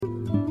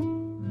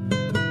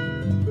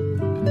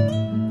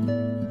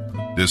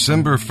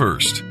December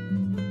 1st.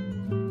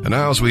 And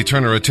now as we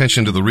turn our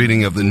attention to the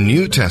reading of the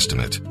New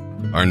Testament,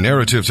 our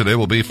narrative today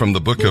will be from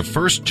the book of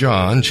 1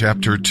 John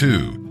chapter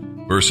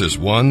 2, verses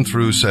 1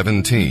 through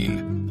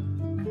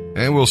 17.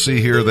 And we'll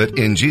see here that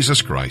in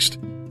Jesus Christ,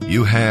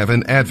 you have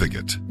an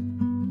advocate,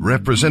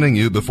 representing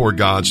you before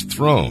God's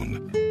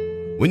throne.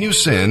 When you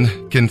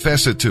sin,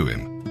 confess it to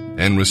Him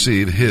and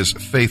receive His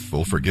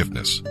faithful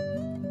forgiveness.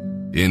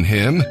 In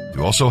Him,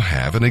 you also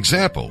have an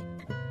example,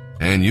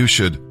 and you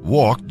should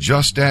walk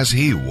just as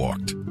He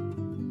walked.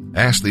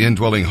 Ask the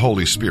indwelling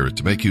Holy Spirit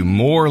to make you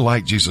more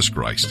like Jesus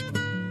Christ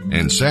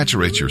and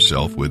saturate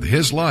yourself with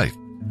His life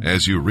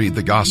as you read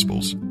the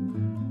Gospels.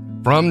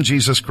 From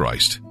Jesus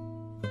Christ,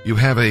 you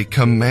have a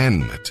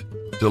commandment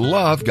to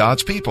love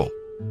God's people.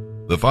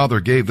 The Father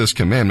gave this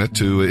commandment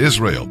to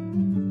Israel,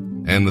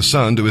 and the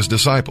Son to His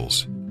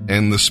disciples,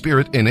 and the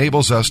Spirit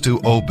enables us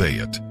to obey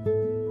it.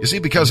 You see,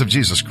 because of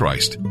Jesus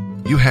Christ,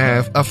 you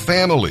have a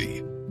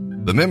family.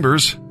 The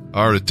members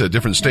are at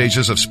different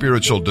stages of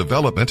spiritual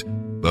development,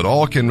 but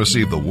all can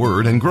receive the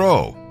Word and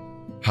grow.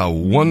 How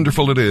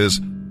wonderful it is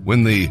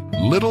when the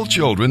little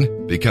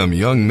children become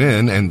young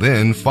men and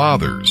then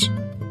fathers.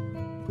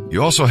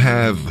 You also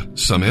have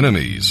some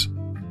enemies,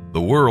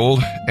 the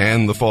world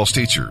and the false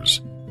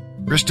teachers.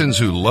 Christians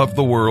who love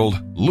the world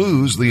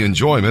lose the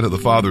enjoyment of the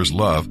Father's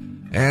love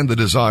and the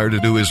desire to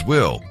do His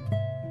will.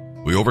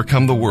 We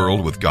overcome the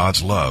world with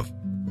God's love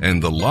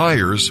and the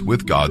liars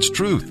with God's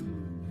truth.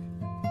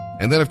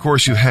 And then, of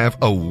course, you have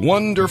a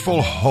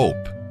wonderful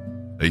hope,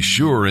 a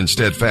sure and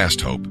steadfast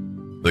hope,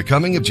 the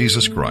coming of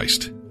Jesus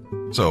Christ.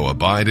 So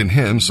abide in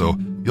Him so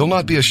you'll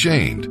not be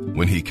ashamed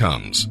when He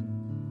comes.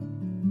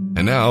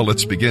 And now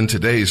let's begin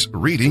today's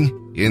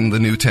reading in the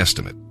New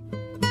Testament.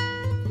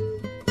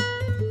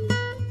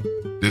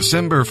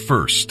 December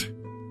 1st,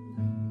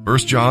 1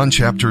 John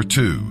chapter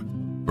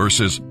 2,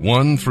 verses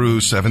 1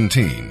 through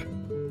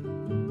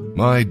 17.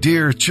 My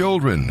dear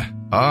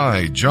children,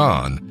 I,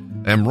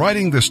 John, am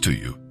writing this to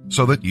you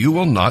so that you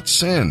will not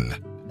sin.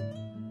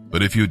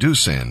 But if you do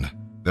sin,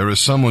 there is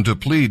someone to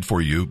plead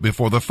for you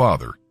before the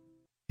Father.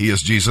 He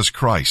is Jesus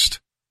Christ,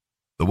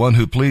 the one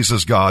who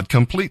pleases God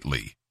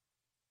completely.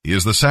 He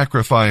is the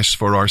sacrifice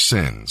for our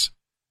sins.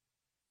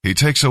 He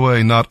takes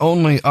away not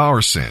only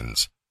our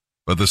sins,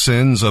 but the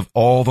sins of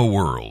all the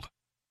world.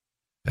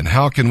 And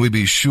how can we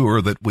be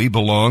sure that we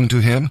belong to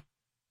Him?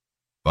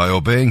 By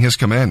obeying His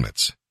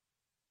commandments.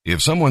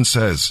 If someone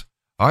says,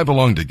 I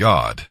belong to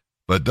God,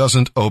 but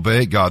doesn't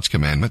obey God's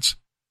commandments,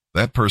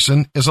 that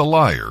person is a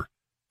liar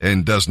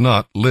and does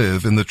not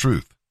live in the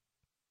truth.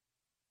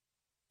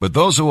 But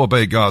those who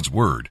obey God's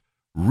word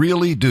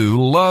really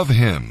do love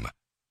Him.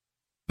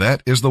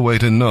 That is the way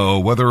to know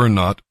whether or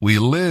not we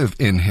live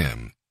in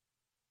Him.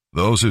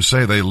 Those who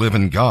say they live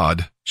in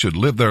God should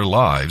live their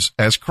lives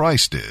as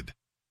Christ did.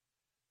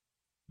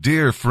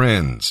 Dear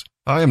friends,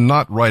 I am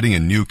not writing a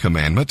new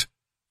commandment,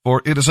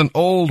 for it is an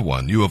old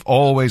one you have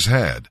always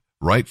had,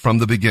 right from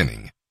the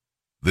beginning.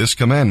 This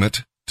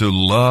commandment, to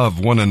love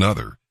one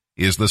another,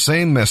 is the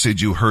same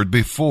message you heard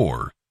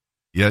before,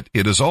 yet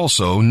it is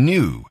also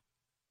new.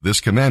 This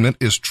commandment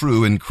is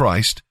true in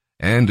Christ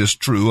and is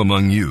true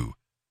among you,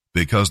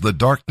 because the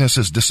darkness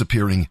is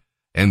disappearing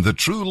and the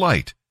true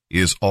light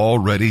is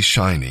already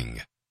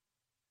shining.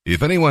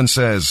 If anyone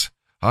says,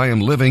 I am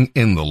living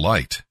in the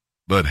light,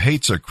 but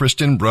hates a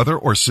Christian brother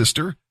or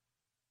sister,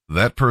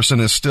 that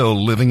person is still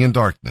living in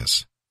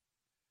darkness.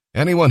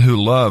 Anyone who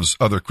loves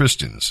other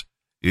Christians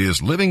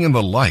is living in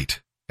the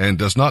light and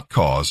does not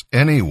cause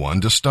anyone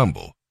to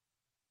stumble.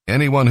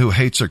 Anyone who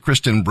hates a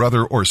Christian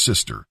brother or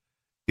sister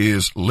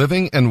is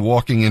living and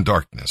walking in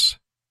darkness.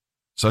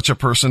 Such a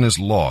person is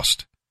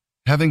lost,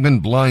 having been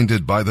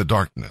blinded by the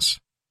darkness.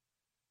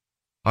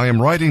 I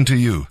am writing to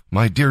you,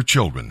 my dear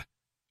children,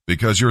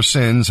 because your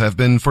sins have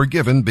been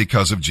forgiven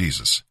because of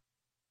Jesus.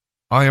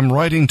 I am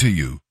writing to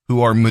you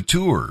who are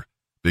mature,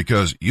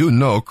 because you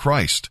know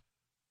Christ,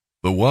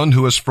 the one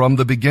who is from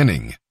the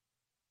beginning.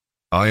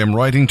 I am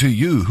writing to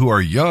you who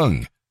are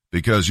young,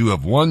 because you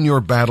have won your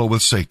battle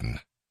with Satan.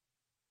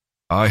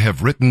 I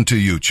have written to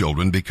you,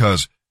 children,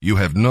 because you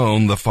have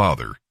known the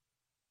Father.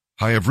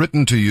 I have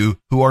written to you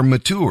who are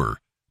mature,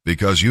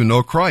 because you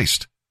know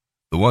Christ,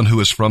 the one who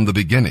is from the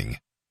beginning.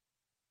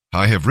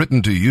 I have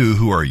written to you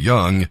who are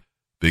young,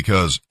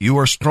 because you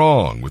are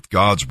strong with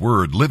God's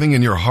word living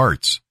in your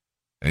hearts,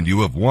 and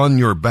you have won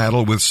your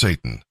battle with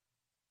Satan.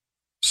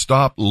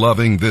 Stop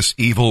loving this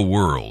evil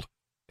world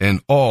and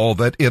all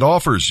that it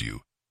offers you.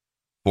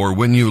 For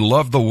when you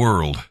love the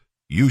world,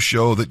 you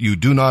show that you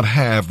do not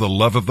have the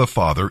love of the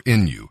Father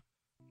in you.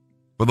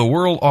 For the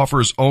world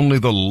offers only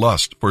the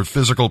lust for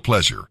physical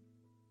pleasure,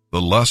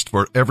 the lust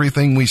for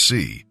everything we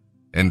see,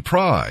 and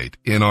pride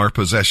in our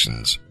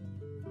possessions.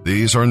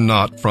 These are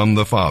not from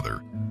the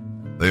Father.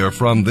 They are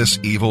from this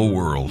evil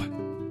world.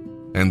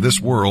 And this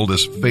world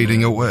is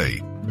fading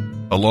away,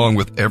 along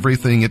with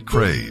everything it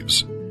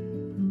craves.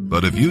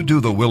 But if you do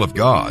the will of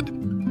God,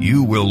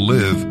 you will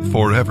live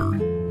forever.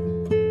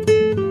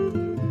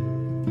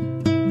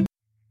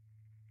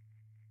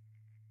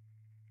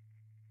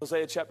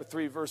 Hosea chapter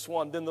 3, verse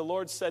 1. Then the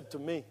Lord said to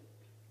me,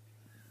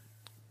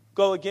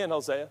 go again,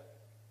 Hosea.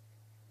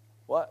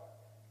 What?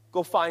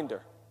 Go find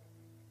her.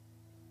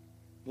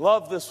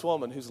 Love this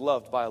woman who's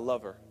loved by a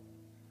lover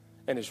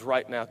and is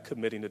right now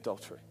committing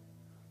adultery.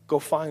 Go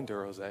find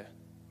her, Hosea.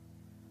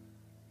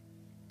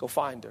 Go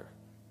find her.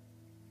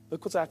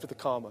 Look what's after the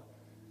comma.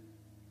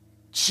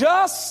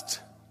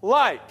 Just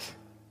like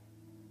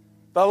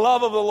the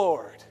love of the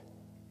Lord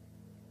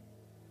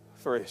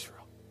for Israel.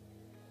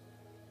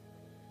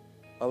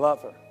 I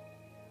love her.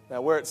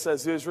 Now, where it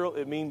says Israel,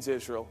 it means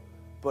Israel,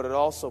 but it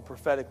also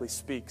prophetically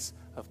speaks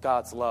of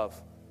God's love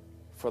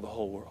for the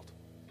whole world.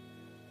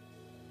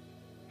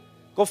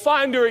 Go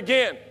find her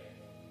again.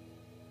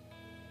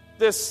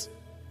 This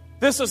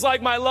is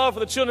like my love for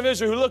the children of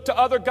Israel who look to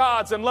other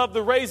gods and love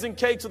the raisin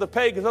cakes of the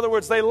pagans. In other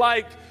words, they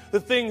like the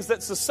things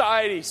that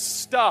society,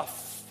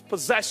 stuff,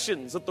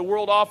 possessions that the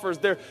world offers.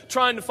 They're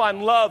trying to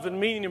find love and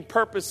meaning and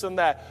purpose in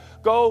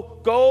that.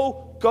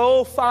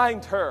 Go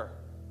find her.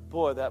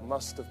 Boy, that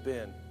must have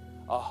been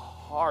a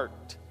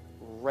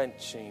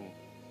heart-wrenching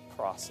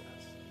process.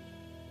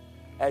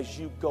 As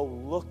you go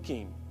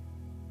looking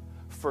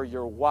for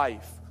your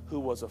wife who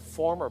was a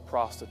former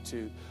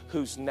prostitute,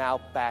 who's now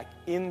back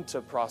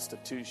into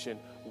prostitution,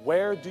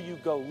 where do you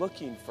go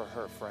looking for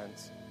her,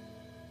 friends?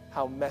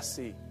 How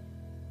messy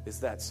is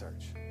that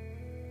search?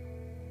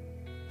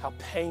 How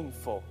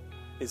painful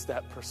is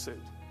that pursuit?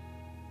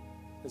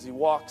 As he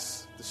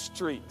walks the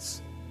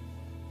streets,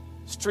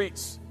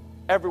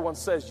 everyone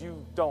says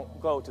you don't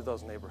go to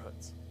those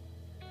neighborhoods.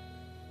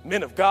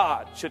 Men of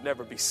God should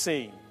never be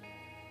seen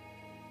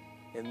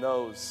in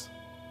those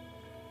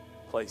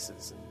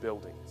places and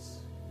buildings.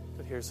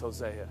 But here's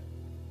Hosea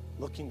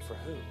looking for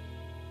who?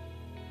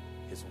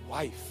 His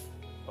wife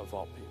of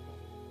all people.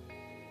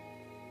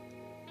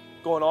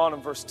 Going on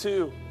in verse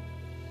 2,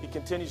 he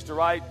continues to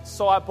write,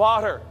 so I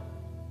bought her.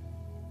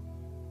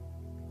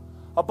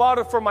 I bought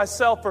her for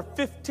myself for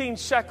 15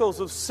 shekels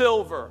of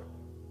silver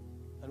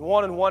and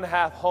 1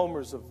 1/2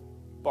 homers of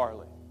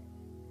barley.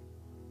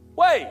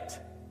 Wait.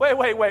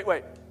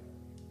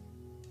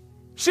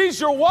 She's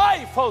your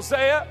wife,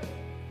 Hosea.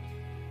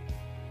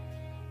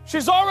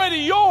 She's already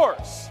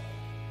yours.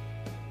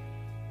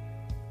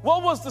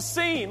 What was the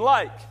scene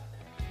like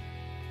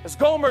as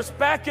Gomer's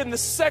back in the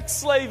sex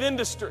slave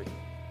industry?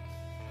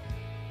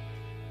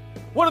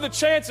 What are the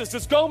chances?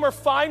 Does Gomer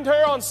find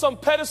her on some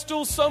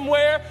pedestal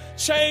somewhere,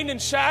 chained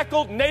and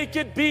shackled,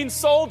 naked, being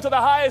sold to the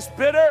highest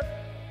bidder?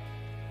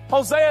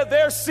 Hosea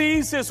there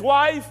sees his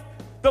wife,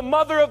 the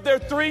mother of their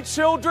 3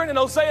 children, and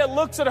Hosea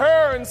looks at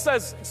her and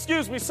says,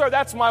 excuse me, sir,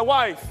 that's my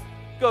wife.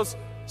 He goes,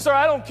 sir,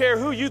 I don't care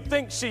who you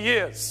think she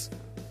is.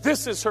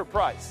 This is her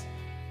price.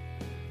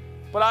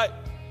 But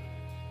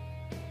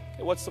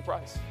what's the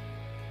price?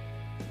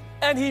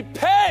 And he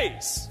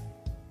pays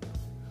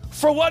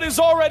for what is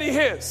already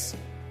his.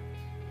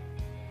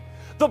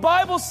 The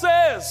Bible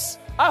says,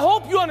 I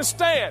hope you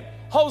understand,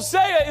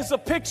 Hosea is a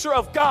picture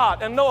of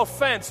God, and no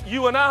offense,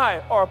 you and I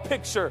are a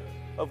picture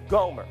of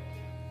Gomer.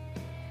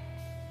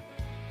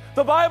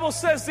 The Bible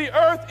says the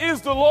earth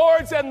is the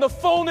Lord's and the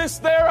fullness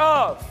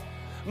thereof.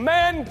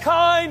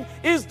 Mankind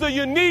is the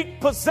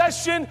unique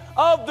possession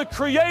of the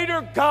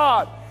Creator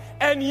God.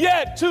 And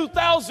yet,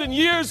 2,000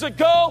 years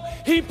ago,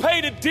 he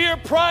paid a dear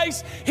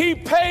price. He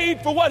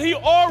paid for what he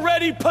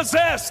already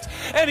possessed.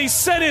 And he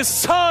sent his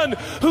son,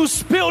 who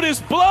spilled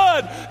his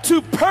blood,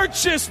 to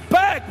purchase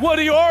back what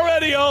he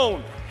already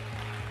owned.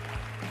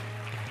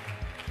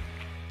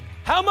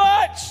 How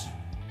much?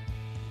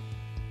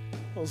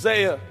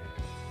 Hosea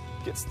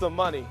gets the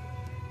money.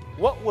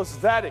 What was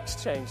that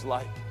exchange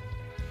like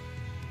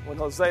when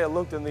Hosea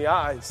looked in the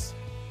eyes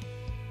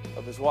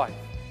of his wife?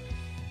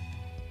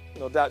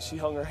 No doubt she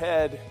hung her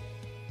head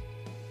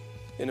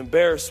in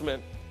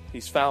embarrassment.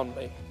 He's found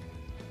me.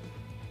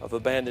 I've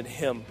abandoned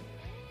him.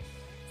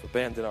 I've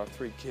abandoned our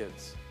 3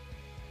 kids.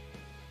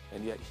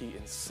 And yet he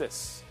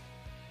insists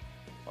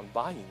on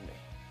buying me.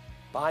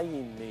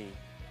 Buying me.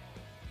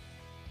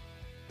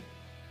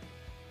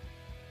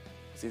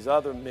 As these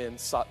other men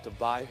sought to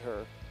buy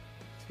her,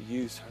 to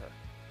use her,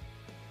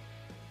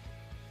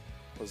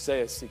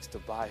 Hosea seeks to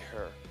buy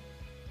her,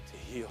 to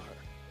heal her.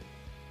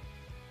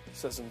 It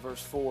says in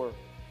verse 4,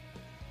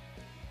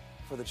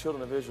 for the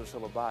children of Israel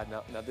shall abide.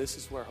 Now this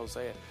is where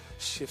Hosea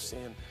shifts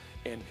in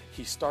and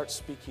he starts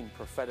speaking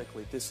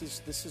prophetically. This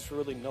is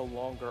really no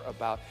longer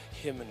about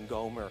him and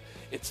Gomer.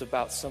 It's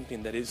about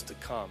something that is to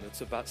come.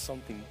 It's about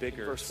something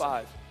bigger. Verse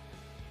 5,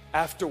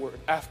 afterward,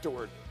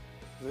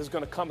 there's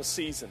going to come a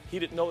season. He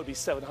didn't know it would be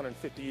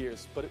 750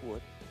 years, but it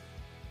would.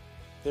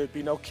 There would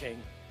be no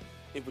king.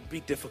 It would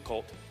be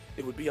difficult.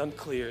 It would be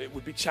unclear. It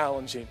would be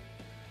challenging.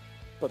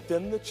 But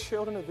then the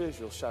children of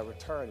Israel shall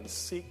return and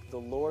seek the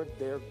Lord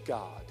their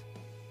God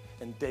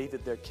and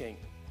David their king.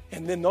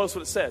 And then notice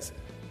what it says.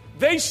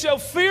 They shall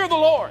fear the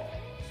Lord.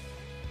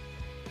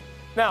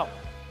 Now,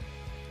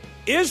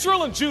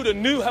 Israel and Judah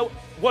knew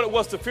what it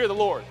was to fear the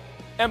Lord.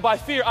 And by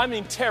fear, I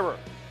mean terror.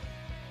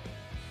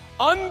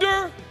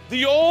 Under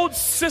the old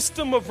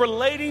system of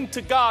relating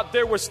to God,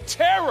 there was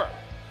terror.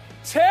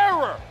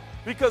 Terror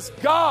Because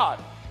God,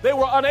 they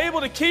were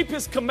unable to keep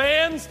his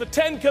commands, the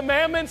 10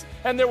 commandments,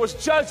 and there was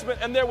judgment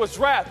and there was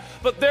wrath.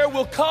 But there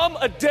will come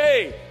a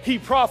day, he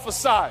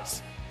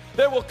prophesies.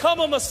 There will come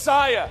a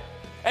Messiah,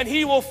 and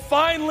he will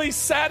finally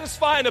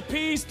satisfy and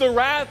appease the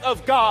wrath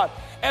of God.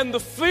 And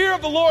the fear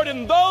of the Lord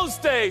in those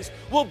days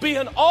will be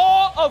in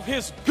awe of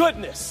his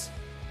goodness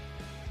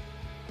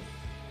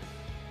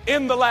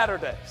in the latter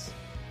days.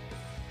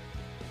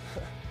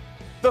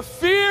 The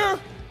fear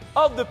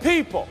of the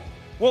people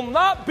will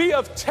not be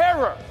of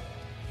terror.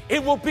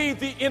 It will be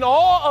in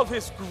awe of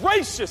his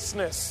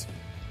graciousness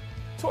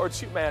towards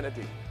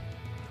humanity.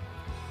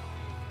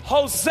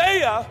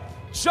 Hosea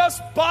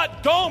just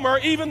bought Gomer,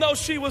 even though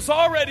she was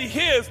already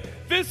his.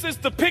 This is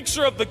the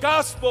picture of the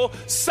gospel.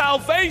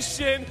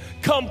 Salvation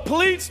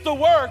completes the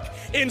work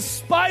in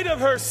spite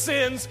of her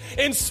sins,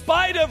 in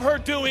spite of her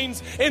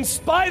doings, in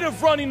spite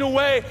of running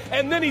away.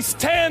 And then he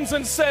stands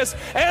and says,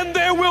 and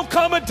there will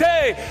come a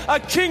day, a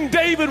King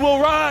David will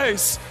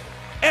rise.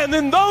 And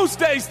in those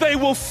days they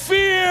will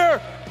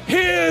fear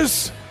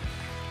his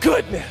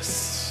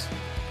goodness.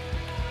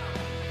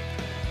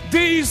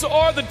 These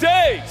are the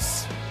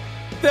days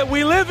that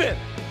we live in.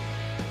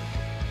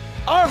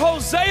 Our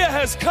Hosea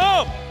has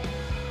come.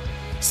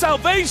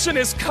 Salvation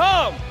has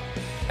come.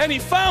 And he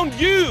found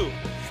you.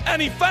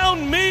 And he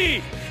found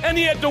me. And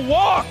he had to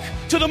walk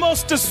to the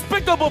most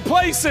despicable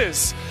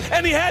places.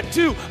 And he had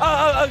to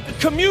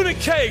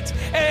communicate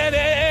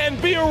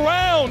and be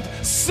around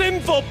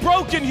sinful,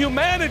 broken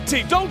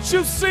humanity. Don't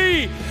you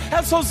see?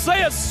 As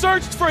Hosea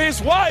searched for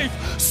his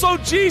wife, so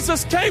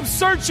Jesus came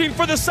searching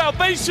for the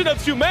salvation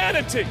of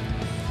humanity.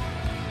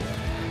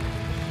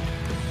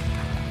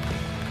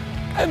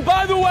 And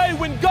by the way,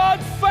 when God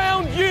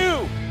found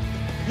you,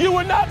 you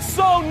were not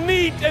so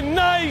neat and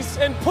nice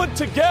and put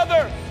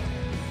together.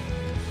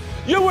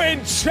 You were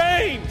in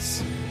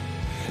chains,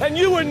 and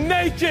you were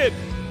naked,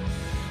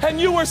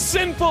 and you were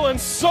sinful, and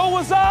so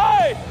was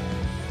I.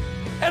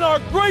 And our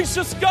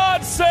gracious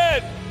God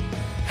said,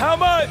 how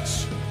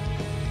much?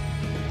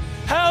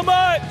 How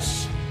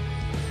much?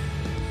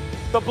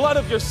 The blood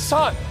of your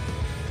Son.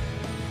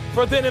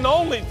 For then and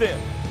only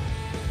then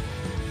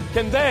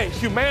can they,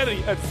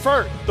 humanity,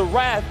 avert the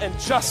wrath and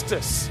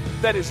justice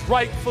that is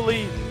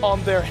rightfully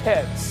on their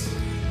heads.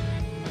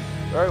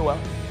 Very well.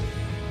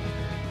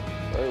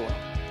 Very well.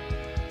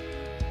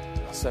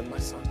 I'll send my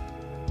Son.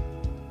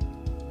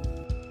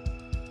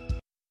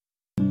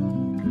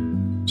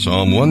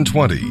 Psalm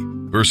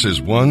 120,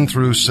 verses 1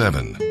 through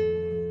 7.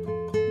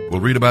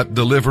 We'll read about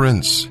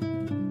deliverance.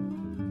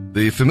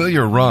 The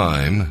familiar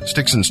rhyme,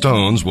 sticks and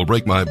stones will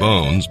break my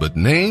bones, but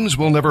names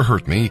will never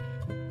hurt me.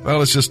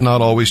 Well, it's just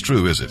not always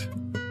true, is it?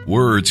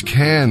 Words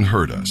can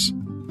hurt us,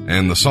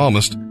 and the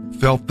psalmist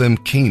felt them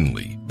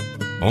keenly.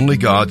 Only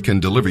God can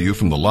deliver you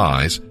from the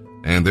lies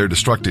and their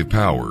destructive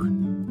power,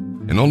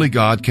 and only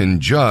God can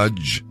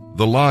judge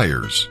the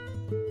liars.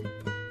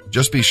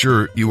 Just be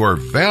sure you are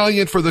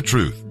valiant for the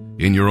truth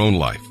in your own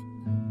life.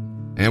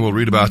 And we'll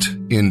read about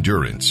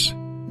endurance.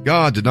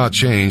 God did not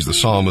change the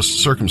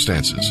psalmist's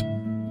circumstances.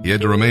 He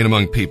had to remain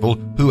among people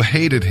who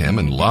hated him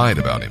and lied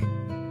about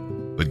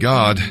him. But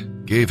God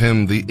gave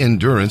him the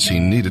endurance he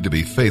needed to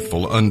be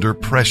faithful under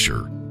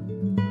pressure.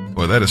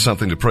 Boy, that is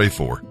something to pray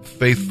for.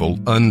 Faithful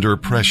under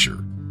pressure.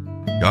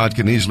 God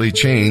can easily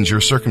change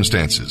your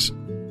circumstances,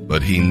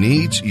 but he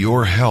needs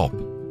your help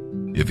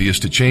if he is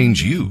to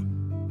change you.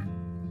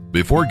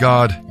 Before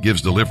God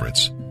gives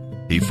deliverance,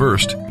 he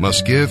first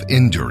must give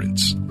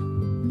endurance.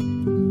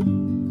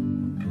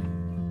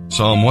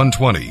 Psalm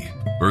 120,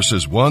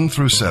 verses 1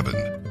 through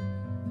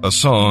 7. A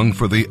song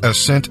for the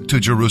ascent to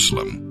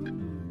Jerusalem.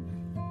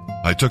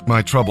 I took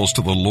my troubles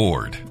to the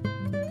Lord.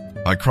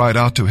 I cried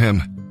out to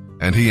him,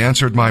 and he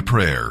answered my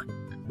prayer.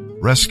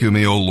 Rescue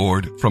me, O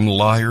Lord, from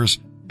liars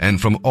and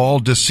from all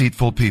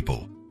deceitful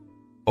people.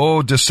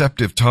 O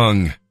deceptive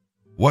tongue,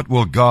 what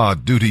will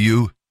God do to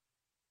you?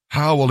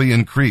 How will he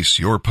increase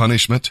your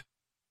punishment?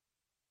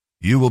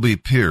 You will be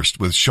pierced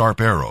with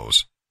sharp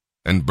arrows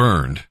and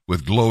burned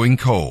with glowing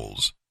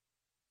coals.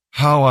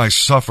 How I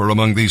suffer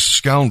among these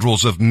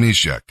scoundrels of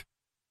Meshech.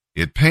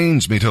 It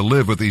pains me to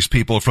live with these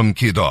people from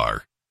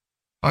Kedar.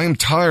 I am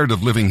tired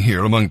of living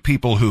here among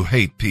people who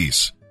hate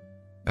peace.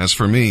 As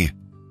for me,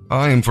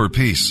 I am for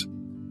peace,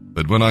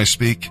 but when I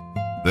speak,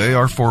 they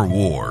are for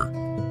war.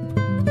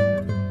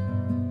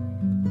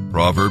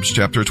 Proverbs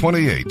chapter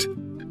 28,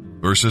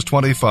 verses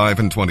 25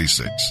 and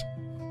 26.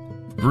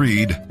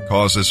 Greed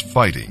causes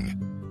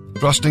fighting.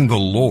 Trusting the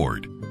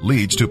Lord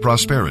leads to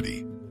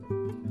prosperity.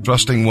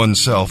 Trusting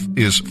oneself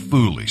is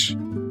foolish,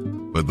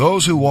 but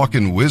those who walk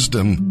in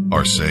wisdom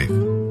are safe.